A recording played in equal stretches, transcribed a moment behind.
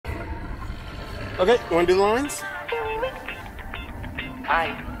Okay, you want to do the lines?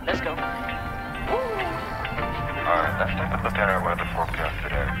 Alright, let's go. Alright, let's take a look at our weather forecast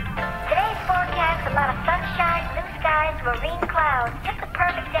today. Today's forecast, a lot of sunshine, blue skies, marine clouds. Just a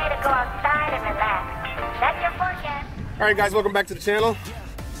perfect day to go outside and relax. That's your forecast. Alright guys, welcome back to the channel.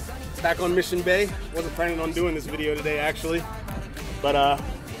 Back on Mission Bay. Wasn't planning on doing this video today actually. But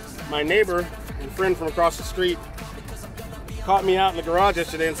my neighbor and friend from across the street caught me out in the garage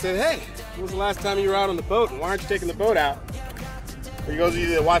yesterday and said, hey, when was the last time you were out on the boat and why aren't you taking the boat out? For those of you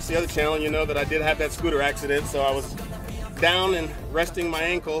that watch the other channel, you know that I did have that scooter accident, so I was down and resting my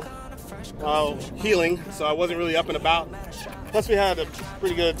ankle while healing, so I wasn't really up and about. Plus we had a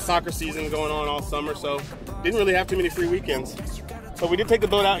pretty good soccer season going on all summer, so didn't really have too many free weekends. But we did take the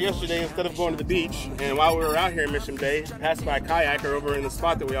boat out yesterday instead of going to the beach, and while we were out here in Mission Bay, passed by a kayaker over in the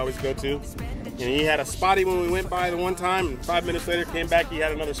spot that we always go to, and he had a spotty when we went by the one time, and 5 minutes later came back, he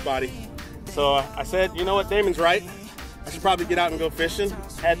had another spotty. So I said, you know what, Damon's right. I should probably get out and go fishing.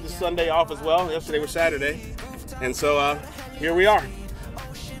 Had the Sunday off as well. Yesterday was Saturday. And so here we are.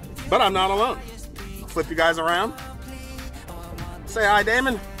 But I'm not alone. I'll flip you guys around. Say hi,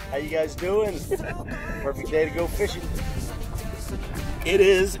 Damon. How you guys doing? Perfect day to go fishing. It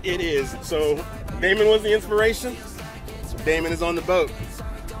is. So Damon was the inspiration. Damon is on the boat.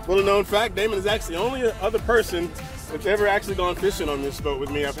 Little known fact, Damon is actually the only other person that's ever actually gone fishing on this boat with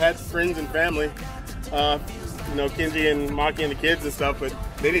me. I've had friends and family. You know, Kenji and Maki and the kids and stuff, but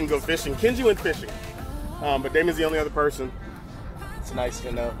they didn't go fishing. Kenji went fishing, but Damon's the only other person. It's nice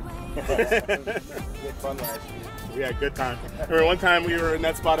to know. Good fun last year. We had a good time. Remember one time we were in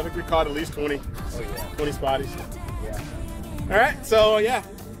that spot, I think we caught at least 20, 20 spotties. Yeah. All right, so yeah,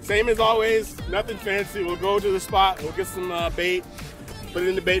 same as always, nothing fancy. We'll go to the spot, we'll get some bait, put it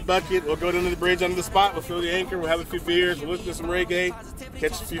in the bait bucket, we'll go down to the bridge under the spot, we'll throw the anchor, we'll have a few beers, we'll listen to some reggae,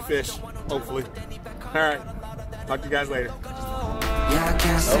 catch a few fish, hopefully. All right. Talk to you guys later. Yeah, I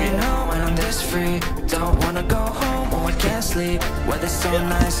can't say no when I'm this free. Don't wanna go home or I can't sleep. Weather's so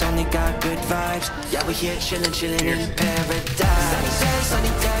nice, only got good vibes. Yeah, we're here chilling in paradise. Sunny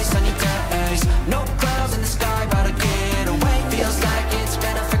days, no clouds in the sky, about to get away. Feels like it's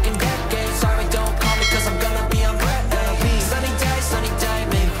been a freaking decade. Sorry, don't call me cause I'm gonna be on break. Sunny day,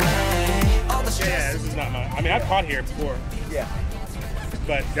 make way. All the stress. Yeah, this is not my, I mean, I've caught here before. Yeah.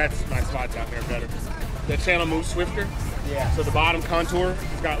 But that's my spots out there better. The channel moves swifter. Yeah. So the bottom contour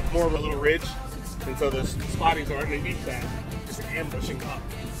has got more of a little ridge. And so the spotties aren't underneath that. It's an ambushing up.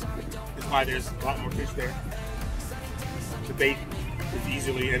 That's why there's a lot more fish there. The bait is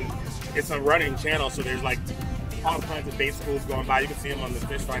easily, and it's a running channel, so there's like all kinds of bait schools going by. You can see them on the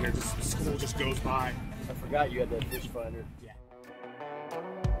fish finder, just the school just goes by. I forgot you had that fish finder. Yeah.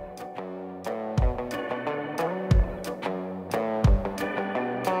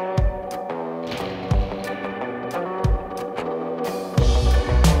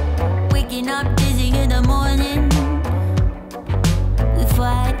 Up dizzy in the morning, we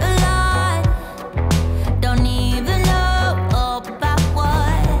fight a lot, don't even know about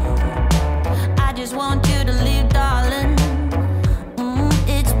what. I just want you to leave, darling.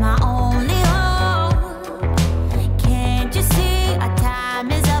 It's my only hope. Can't you see our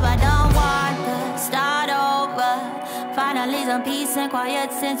time is up? I don't want to start over. Finally some peace and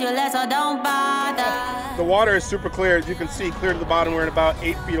quiet since you left, so don't bother. The water is super clear, as you can see, clear to the bottom. We're in about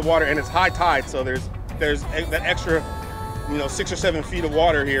 8 feet of water, and it's high tide, so there's that extra, 6 or 7 feet of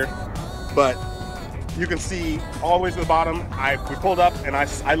water here. But you can see all the way to the bottom. We pulled up, and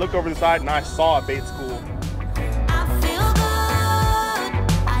I looked over the side, and I saw a bait school.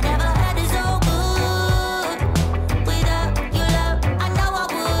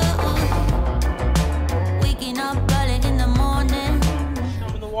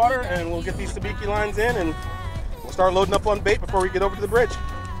 Water, and we'll get these sabiki lines in and we'll start loading up on bait before we get over to the bridge.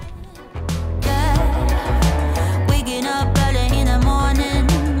 Yeah, waking up early in the morning,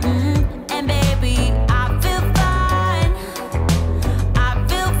 and baby, I feel fine.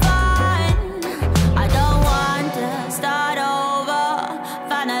 I don't want to start over.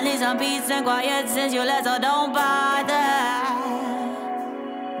 Finally some peace and quiet since you left, so don't bother.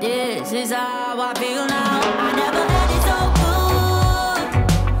 This is how I feel now. I never had it so good.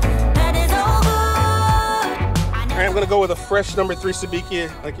 I'm gonna go with a fresh number 3 sabiki,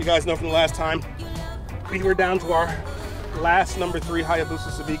 like you guys know from the last time. We were down to our last number 3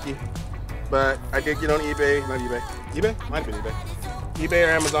 Hayabusa sabiki, but I did get on eBay, not eBay, eBay? Might have been eBay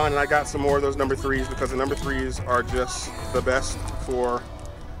or Amazon, and I got some more of those number 3s because the number 3s are just the best for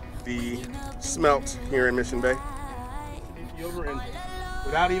the smelt here in Mission Bay. Over and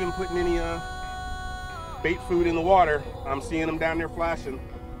without even putting any bait food in the water, I'm seeing them down there flashing.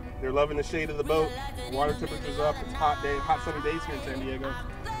 They're loving the shade of the boat. The water temperature's up. It's hot day, hot sunny days here in San Diego.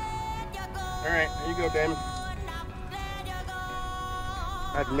 All right, there you go, Damon.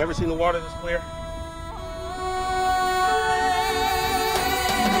 I've never seen the water this clear.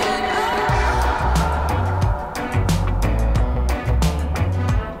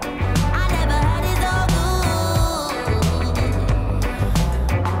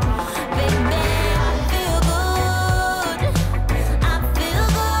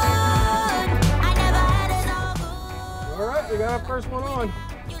 We got our first one on.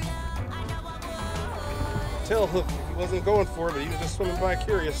 Tail hook. He wasn't going for it, but he was just swimming by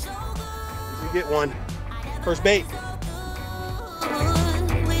curious. We get one. First bait.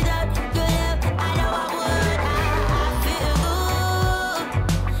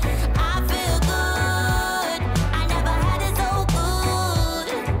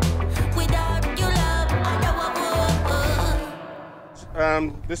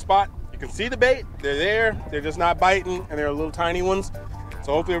 This spot, you can see the bait. They're there. They're just not biting, and they're little tiny ones.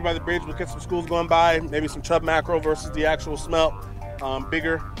 So hopefully over by the bridge we'll catch some schools going by, maybe some chub mackerel versus the actual smelt,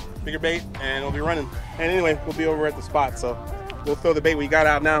 bigger bait, and it'll be running. And anyway, we'll be over at the spot, so we'll throw the bait we got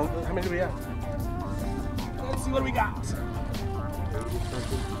out now. How many do we have? Let's see what we got.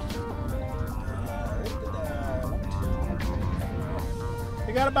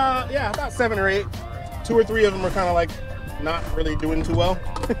 We got about 7 or 8. 2 or 3 of them are kind of like not really doing too well.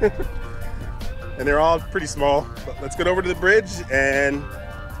 And they're all pretty small, but let's get over to the bridge and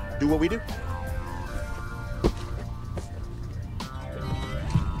do what we do.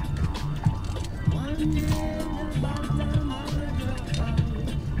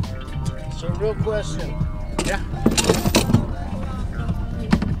 So, real question. Yeah.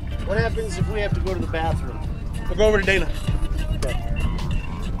 What happens if we have to go to the bathroom? We'll go over to Dana.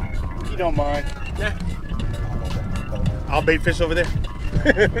 You don't mind. Yeah. I'll bait fish over there.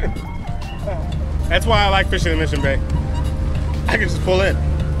 That's why I like fishing in Mission Bay. I can just pull in.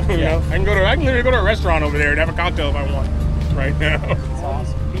 You know, I can literally go to a restaurant over there and have a cocktail if I want right now. It's an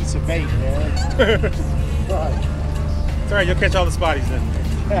awesome piece of bait, man. Right. It's all right. You'll catch all the spotties then.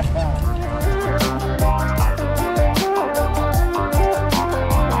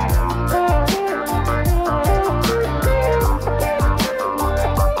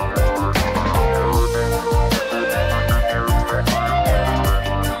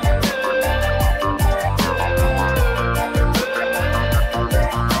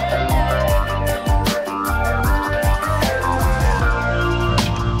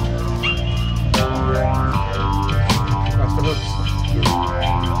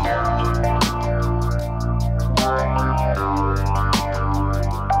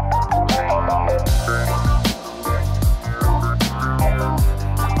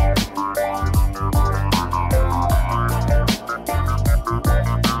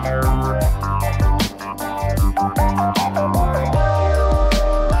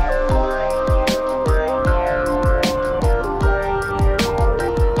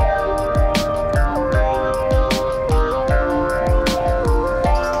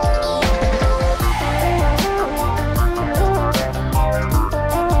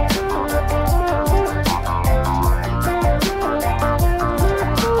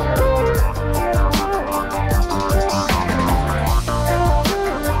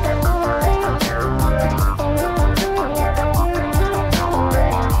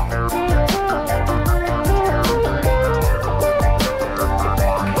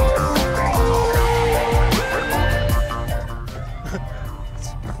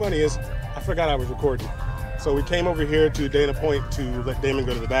 Funny is, I forgot I was recording. So we came over here to Dana Point to let Damon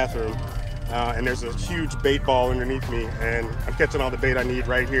go to the bathroom, and there's a huge bait ball underneath me, and I'm catching all the bait I need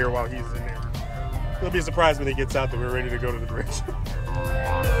right here while he's in there. He'll be surprised when he gets out that we're ready to go to the bridge.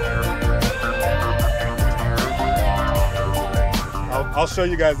 I'll show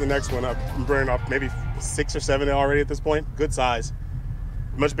you guys the next one. I'm burning off maybe 6 or 7 already at this point. Good size.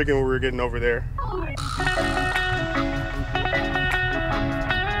 Much bigger than we were getting over there.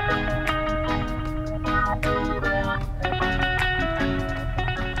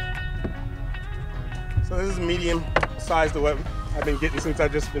 So this is medium size to what I've been getting since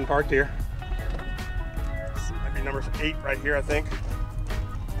I've just been parked here. This might be number 8 right here, I think.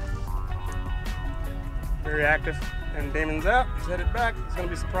 Very active. And Damon's out. He's headed back. He's gonna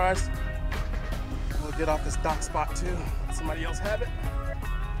be surprised. We'll get off this dock spot too. Let somebody else have it.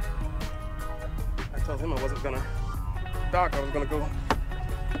 I told him I wasn't gonna dock. I was gonna go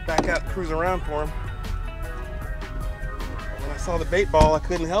back out and cruise around for him. When I saw the bait ball, I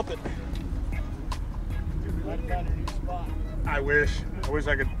couldn't help it. I wish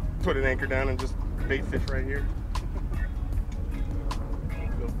I could put an anchor down and just bait fish right here.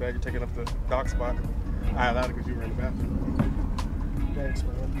 bad you're taking up the dock spot. I allowed it because you were in the bathroom. Thanks,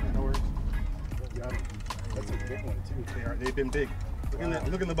 man. No worries. Got it. That's a big one too. They've been big.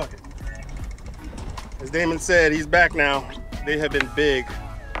 Look in the bucket. As Damon said, he's back now. They have been big.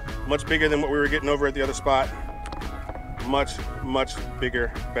 Much bigger than what we were getting over at the other spot. Much, much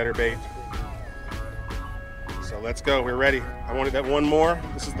bigger, better bait. So let's go, we're ready. I wanted that one more.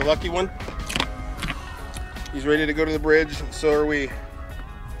 This is the lucky one. He's ready to go to the bridge, so are we.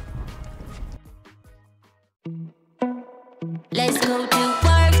 Let's go to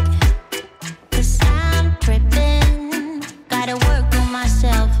work, 'cause I'm tripping. Gotta work on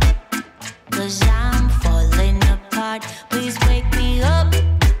myself, 'cause I'm falling apart. Please wake me up,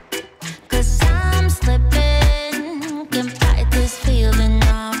 'cause I'm slipping. Can't fight this feeling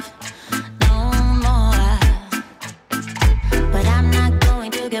off no more. But I'm not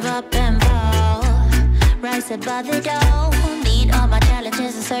going to give up and fall. Rise above it all, meet all my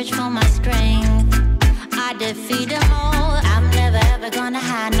challenges and search for my strength. I defeat them all, I'm never ever gonna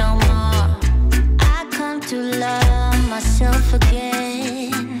hide no more. I come to love myself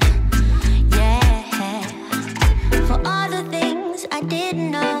again, yeah. For all the things I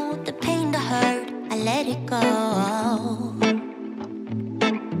didn't know, the pain, the hurt, I let it go.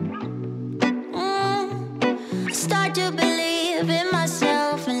 Start to believe in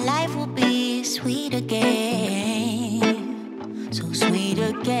myself and life will be sweet again, so sweet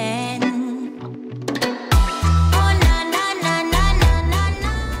again.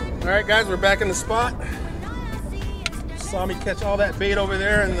 All right, guys, we're back in the spot. Saw me catch all that bait over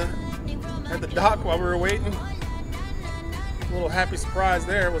there at the dock while we were waiting. A little happy surprise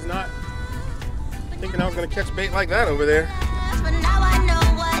there. Was not thinking I was gonna catch bait like that over there. But now I know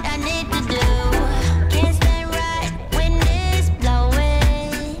what I need to do. Can't stand right when it's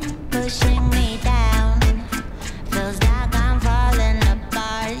blowing, pushing me down. Feels like I'm falling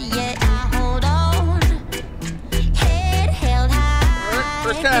apart, yet I hold on. Head held high. All right,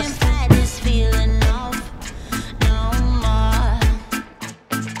 first cast.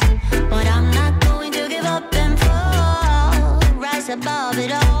 Above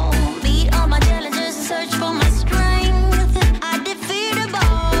it all, beat all my challenges and search for my strength. I defeat them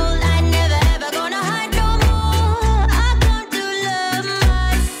all, I never ever gonna hide no more. I come to love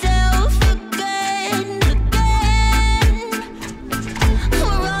myself again.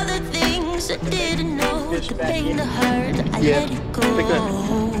 For all the things I didn't know, the pain, the hurt, I let it go.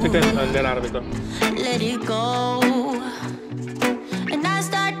 Take that net out of it though. Let it go. And I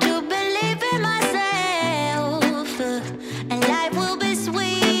start to believe in myself, and life will be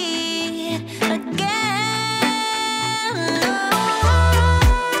sweet again.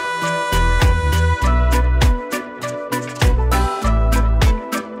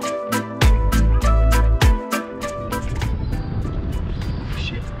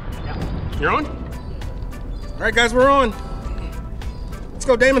 You're on? All right, guys, we're on. Let's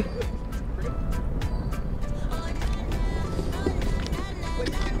go, Damon.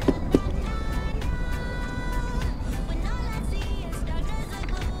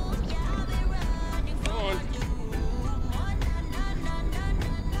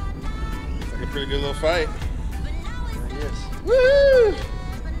 Pretty good little fight. There he is. Woo!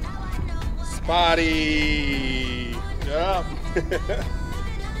 Spotty. Good job.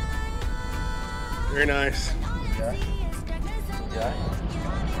 Very nice. Yeah. Yeah.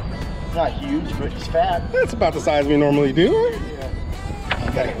 Not huge, but he's fat. That's about the size we normally do. Yeah.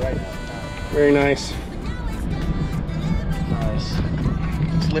 I got it right now. Very nice. Nice.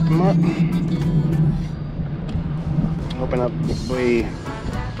 Slip him up. Open up the buoy.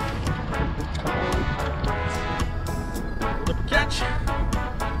 Catch.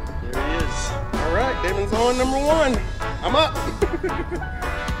 There he is. All right, Damon's on number one. I'm up.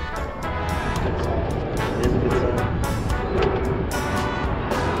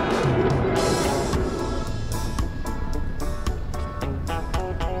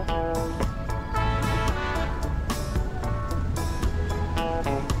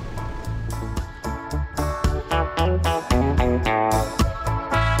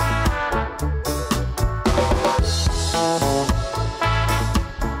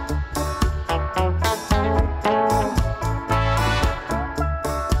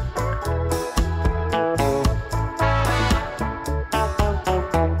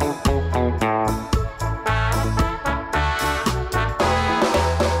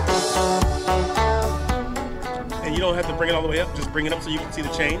 You don't have to bring it all the way up, just bring it up so you can see the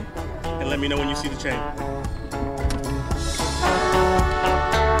chain, and let me know when you see the chain.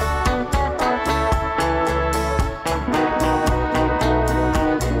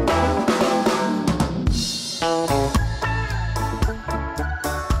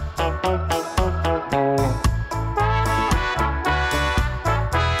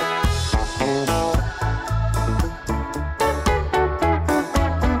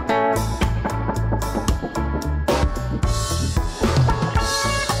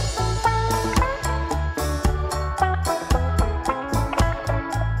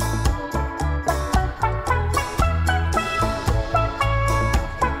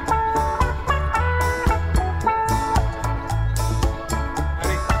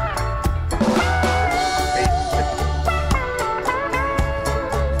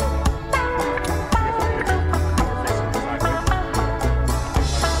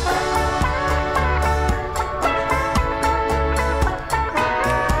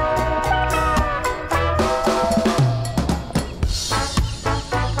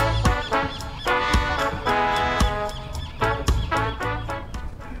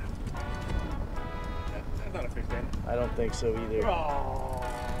 so either. Oh,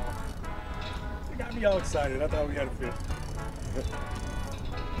 it got me all excited. I thought we had a fish.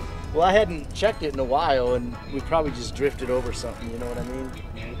 Well, I hadn't checked it in a while, and we probably just drifted over something. You know what I mean?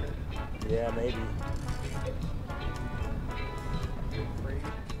 Yeah, maybe.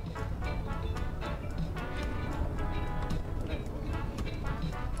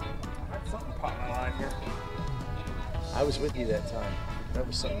 Something popped my line here. I was with you that time. That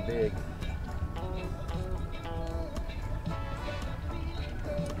was something big.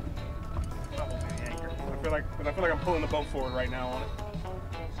 I feel like I'm pulling the boat forward right now on it.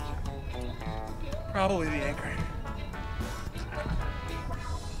 Probably the anchor.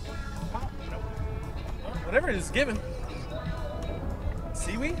 Whatever it is given.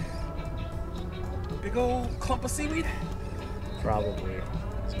 Seaweed? Big old clump of seaweed? Probably.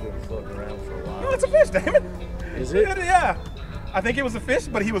 It's been floating around for a while. No, it's a fish, Damon. Is it? Yeah. I think it was a fish,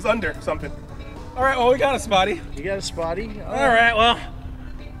 but he was under something. All right, well, we got a spotty. You got a spotty? All right, well,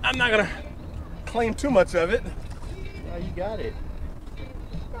 I'm not gonna claim too much of it. Oh, you got it.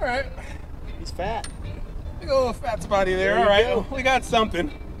 All right. He's fat. Big old fat spotty there. All right, well, we got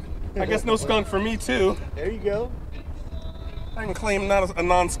something. I guess no skunk for me, too. There you go. I can claim not a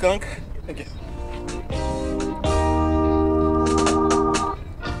non-skunk. Thank you.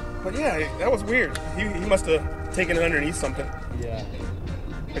 But yeah, that was weird. He must have taken it underneath something. Yeah.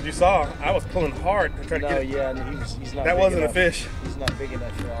 As you saw, I was pulling hard to try to get it. Yeah, and he's not. That big wasn't enough. a fish. He's not big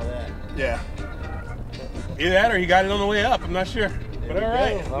enough for all that. Yeah. Either that or he got it on the way up. I'm not sure. But all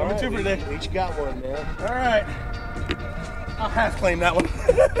right, number 2 for today. We each got one, man. All right. I'll half claim that one.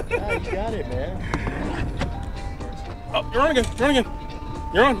 Yeah, you got it, man. Oh, you're on again. You're on again.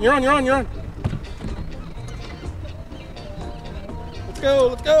 You're on. You're on. You're on. You're on. Let's go.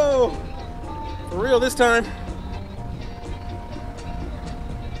 Let's go. For real this time.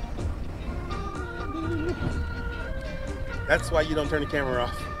 That's why you don't turn the camera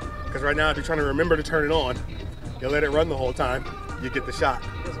off. Because right now, if you're trying to remember to turn it on, you let it run the whole time, you get the shot.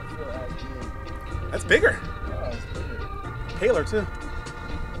 That's bigger. Paler too.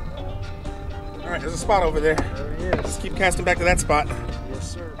 All right, there's a spot over there. There he is. Let's keep casting back to that spot.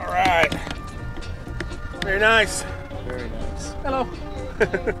 Yes, sir. All right. Very nice. Very nice. Hello.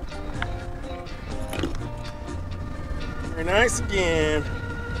 Very nice again.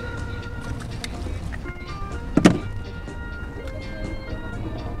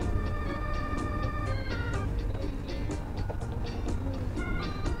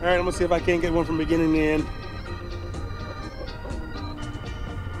 All right, I'm gonna see if I can't get one from beginning to end.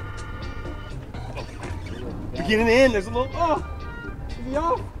 Beginning to end, there's a little, oh, is he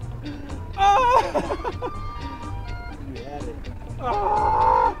off? Oh! You had it.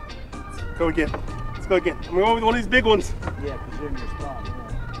 Oh! Let's go again. Let's go again. I'm going over with one of these big ones. Yeah, because you're in your spot,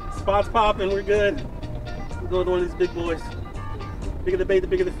 man. Spot's popping, we're good. We'll go with one of these big boys. Bigger the bait, the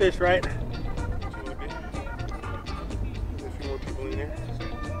bigger the fish, right? There's a few more people in there.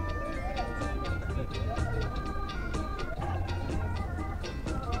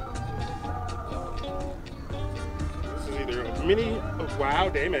 This is either a mini, oh, wow,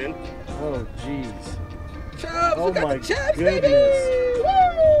 Damon. Oh, jeez. Chubs, Oh we got my the chubs, goodness. baby! Woo!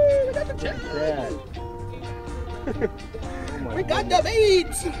 We got the chubs! Dad. We got the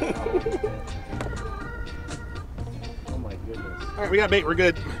bait! Oh my goodness. All right, we got bait, we're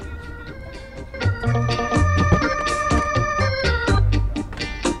good.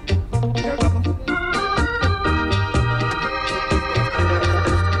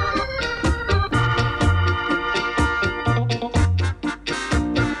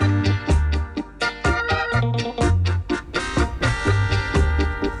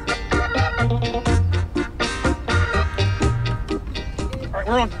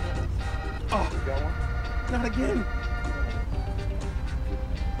 We're on. Oh, got one? Not again.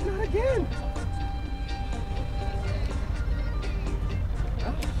 Not again. Oh,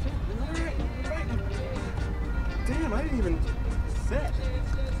 shit. All right. Damn, I didn't even set.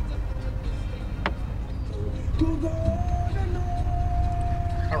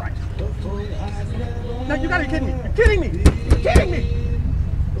 All right. No, you gotta be kidding me. You're kidding me. You're kidding me.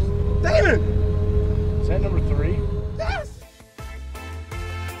 Damon. Is that number 3? Yes.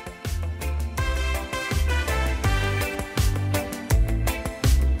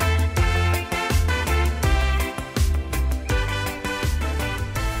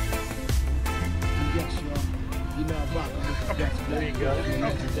 There you go.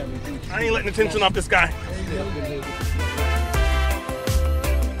 I ain't letting the tension off this guy.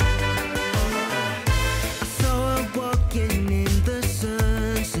 saw her walking in the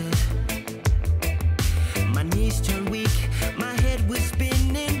sunset. My knees turned weak, my head was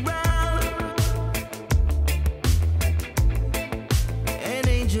spinning round.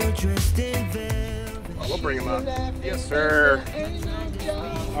 still dressed in velvet. Oh, we'll bring him up. Yes, sir.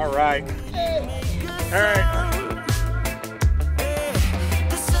 All right. All right.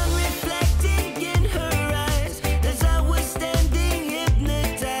 The sun reflecting in her eyes as I was standing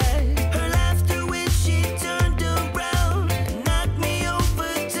hypnotized. Her laughter when she turned around and knocked me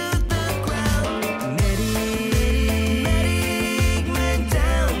over to the ground. Medic went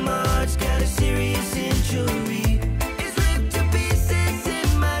down, Marge got a serious injury. It's ripped to pieces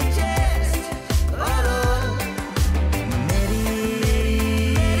in my chest. Oh,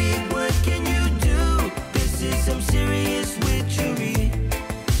 medic, what can you do? This is some serious witchery.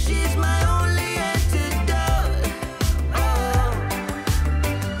 She's my only antidote.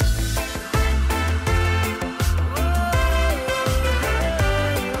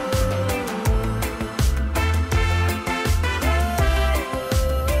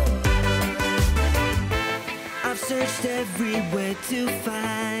 I've searched everywhere to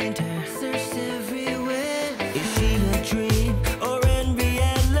find her. Searched everywhere. Is she a dream or in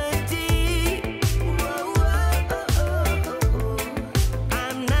reality?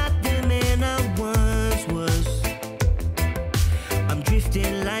 I'm not the man I once was. I'm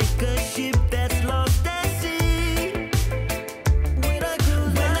drifting like a ship that's lost at sea. When I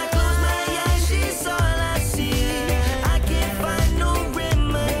close my eyes, she's all I see. I can't find no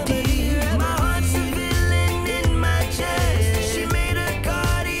remedy. My heart's a villain in my chest. She made a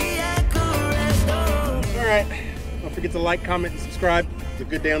cardiac arrest. Oh. All right. Don't forget to like, comment, and subscribe. It's a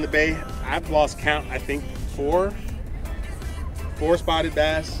good day on the bay. I've lost count, I think, four spotted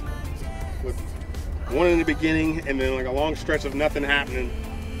bass with one in the beginning and then like a long stretch of nothing happening.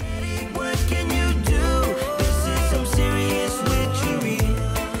 What can you do? This is some serious witchery.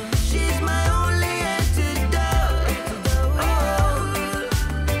 She's my only antidote.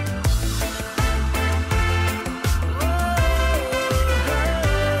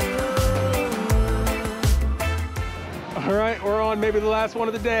 All right, we're on maybe the last one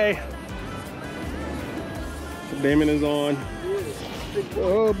of the day. Damon is on.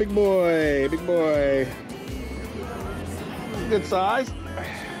 Oh, big boy, big boy. Good size.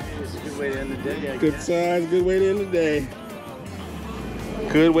 It's a good way to end the day, I Good guess. size, good way to end the day.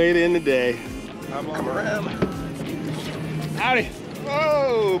 Good way to end the day. Come around. Howdy.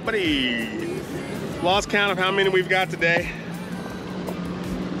 Whoa, buddy. Lost count of how many we've got today.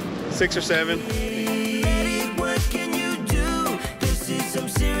 6 or 7. What can you do? This is some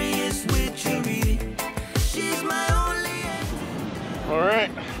serious witchery. She's my only All right.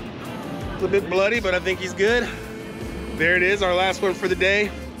 A little bit bloody, but I think he's good. There it is, our last one for the day.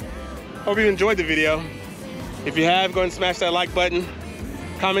 Hope you enjoyed the video. If you have, go ahead and smash that like button.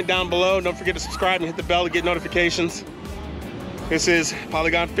 Comment down below. Don't forget to subscribe and hit the bell to get notifications. This is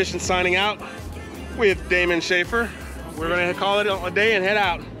PolyGone Fishing signing out with Damon Schaefer. We're gonna call it a day and head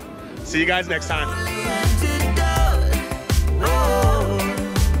out. See you guys next time. antidote.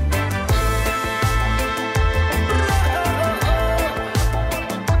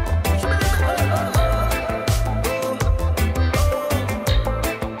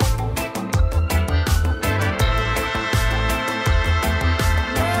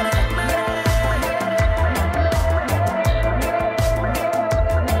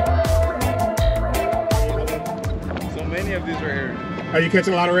 So many of these right here. Are you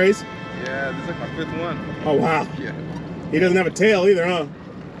catching a lot of rays? Yeah, this is like my 5th one. Oh, wow. Yeah. He doesn't have a tail either, huh?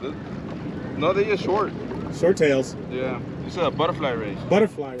 No, they're just short. Short tails. Yeah. This is a butterfly race.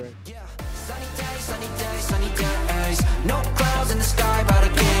 Butterfly ray. Sunny days, sunny days, sunny days. No clouds in the sky, but I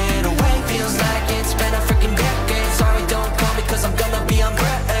get away. Feels like it's been a freaking decade. Sorry, don't call me, cause I'm gonna be on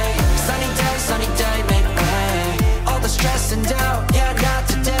break. Sunny day, make way. All the stress and doubt, yeah, not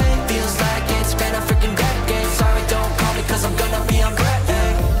today. Feels like it's been a freaking decade. Sorry, don't call me, cause I'm gonna be on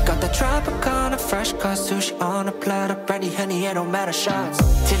break. Got the Tropicana, fresh cut sushi on a platter. Brandy, honey, it don't matter shots.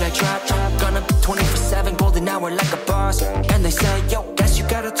 Till I drop, gonna be 24/7, golden hour like a boss. And they say, yo, guess you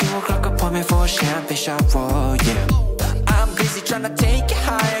got a 2 o'clock appointment for a champagne shot, oh yeah.